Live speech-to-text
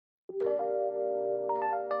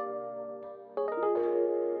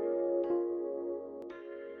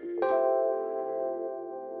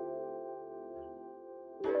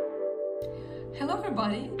Hello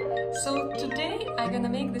everybody! So today I'm gonna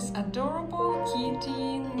make this adorable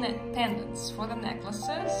kitty pendants for the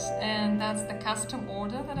necklaces, and that's the custom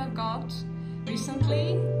order that I've got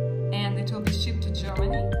recently, and it will be shipped to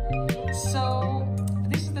Germany. So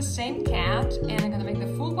this is the same cat, and I'm gonna make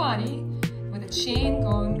the full body with a chain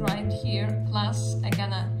going right here, plus I'm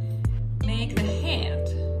gonna make the head,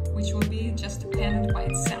 which will be just a pendant by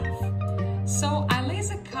itself. So I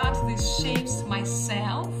laser cut these shapes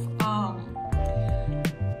myself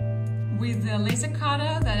with the laser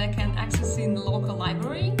cutter that I can access in the local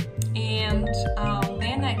library, and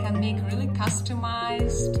then I can make really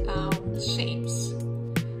customized shapes.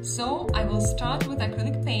 So I will start with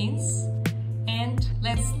acrylic paints, and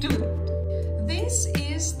let's do it. This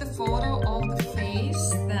is the photo of the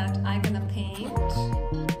face that I'm gonna paint.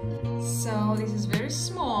 So this is very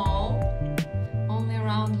small, only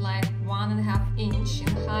around like 1.5 inch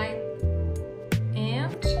in height,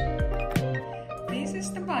 and this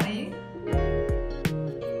is the body.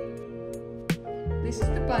 This is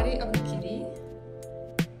the body of the kitty.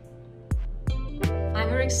 I'm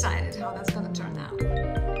very excited how that's gonna turn out.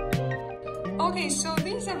 Okay, so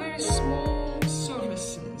these are very small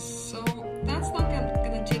surfaces, so that's not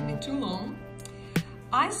gonna take me too long.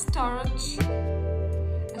 I start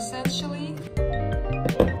essentially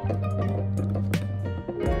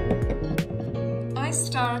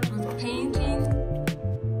with painting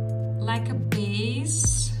like a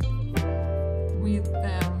base with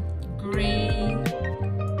the gray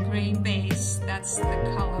base. That's the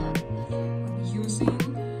color I'm using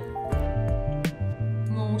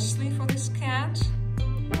mostly for this cat.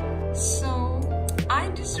 So I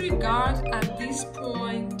disregard at this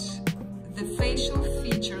point the facial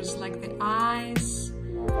features like the eyes,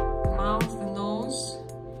 the mouth, the nose.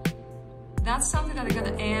 That's something that I'm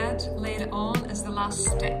gonna add later on as the last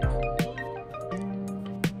step.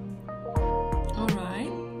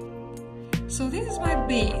 Alright, so this is my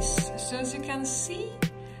base. So as you can see,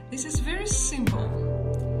 this is very simple.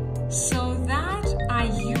 So that I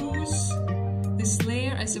use this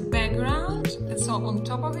layer as a background, and so on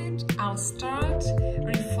top of it, I'll start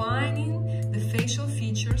refining the facial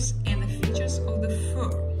features and the features of the fur.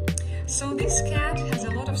 So this cat has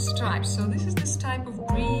a lot of stripes. So this is this type of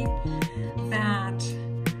breed that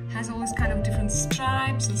has all these kind of different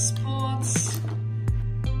stripes and spots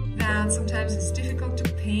that sometimes it's difficult to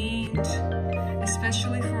paint,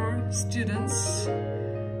 especially for students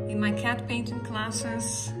in my cat painting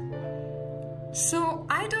classes. So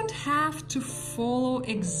I don't have to follow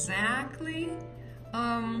exactly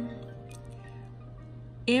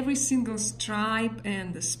every single stripe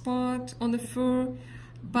and the spot on the fur,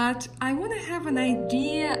 but I want to have an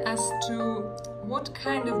idea as to what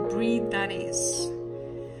kind of breed that is.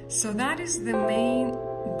 So that is the main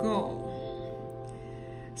goal.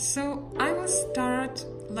 So I will start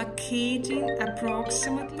locating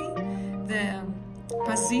approximately the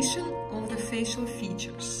position of the facial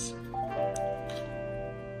features.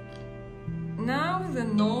 Now the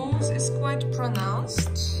nose is quite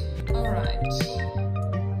pronounced. All right.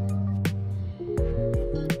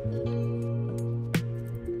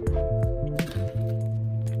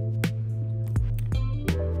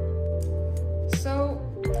 So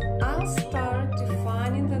I'll start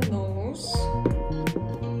defining the nose.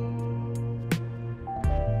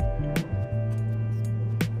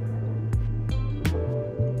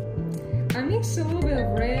 I mix a little bit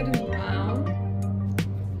of red and brown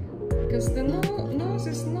because the nose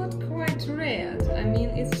is not quite red. I mean,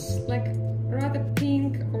 it's like rather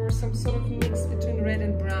pink or some sort of mix between red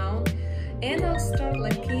and brown. And I'll start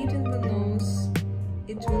locating the nose.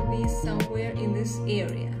 It will be somewhere in this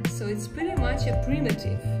area. So it's pretty much a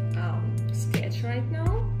primitive sketch right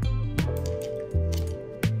now.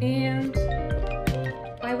 And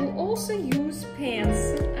I will also use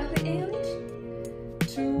pencil at the end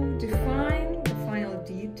to define the final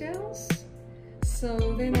details. So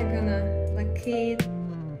then I'm gonna locate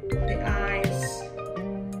the eyes,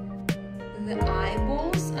 the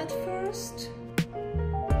eyeballs at first.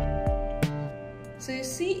 So you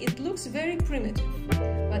see, it looks very primitive,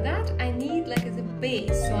 but that I need like as a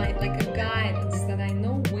base, so like a guidance that I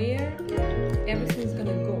know where everything's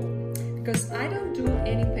gonna go. Because I don't do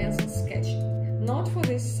any pencil sketching, not for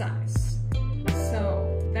this size. So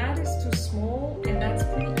that is too small, and that's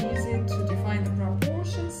pretty easy to define the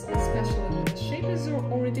proportions, especially when the shape is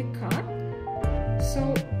already cut.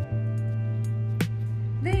 So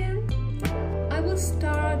then I will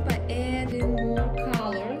start by adding more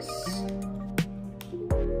colors.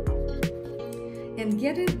 and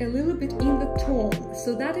get it a little bit in the tone,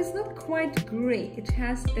 so that is not quite gray. It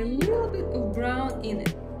has a little bit of brown in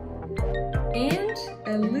it and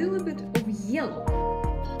a little bit of yellow.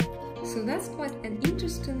 So that's quite an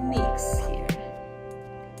interesting mix here.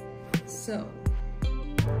 So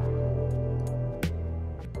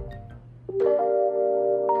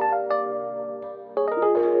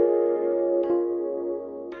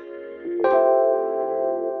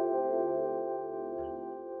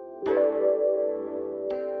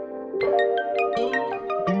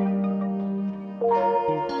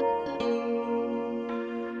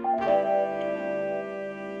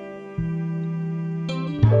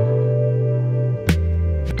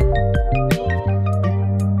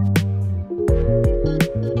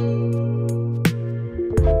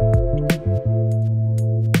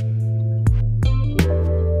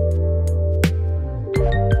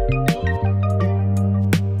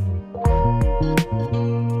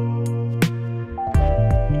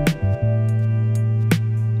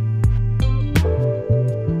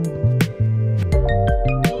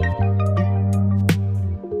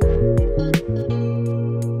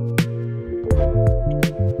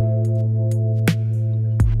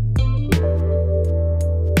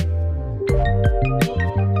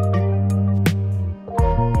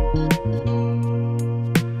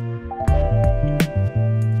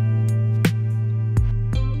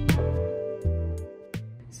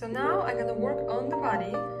now I'm gonna work on the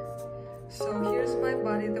body. So here's my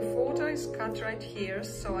body. The photo is cut right here,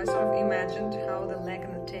 so I sort of imagined how the leg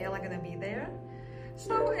and the tail are gonna be there.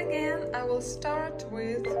 So again, I will start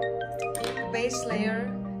with base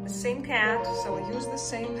layer, the same cat, so I'll use the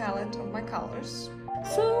same palette of my colors.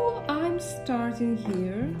 So I'm starting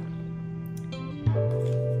here,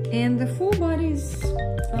 and the full bodies,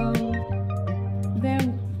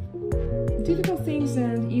 they're difficult things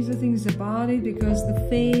and easy things about it because the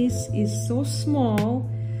face is so small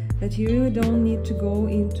that you really don't need to go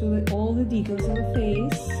into all the details of the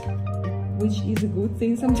face, which is a good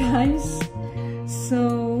thing sometimes,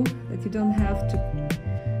 so that you don't have to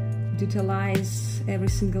detailize every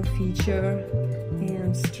single feature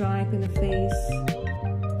and stripe in the face.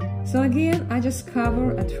 So again, I just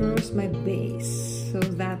cover at first my base so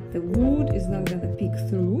that the wood is not gonna peek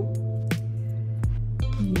through.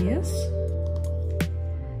 Yes.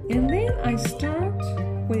 And then I start,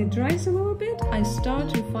 when it dries a little bit, I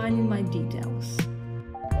start refining my details.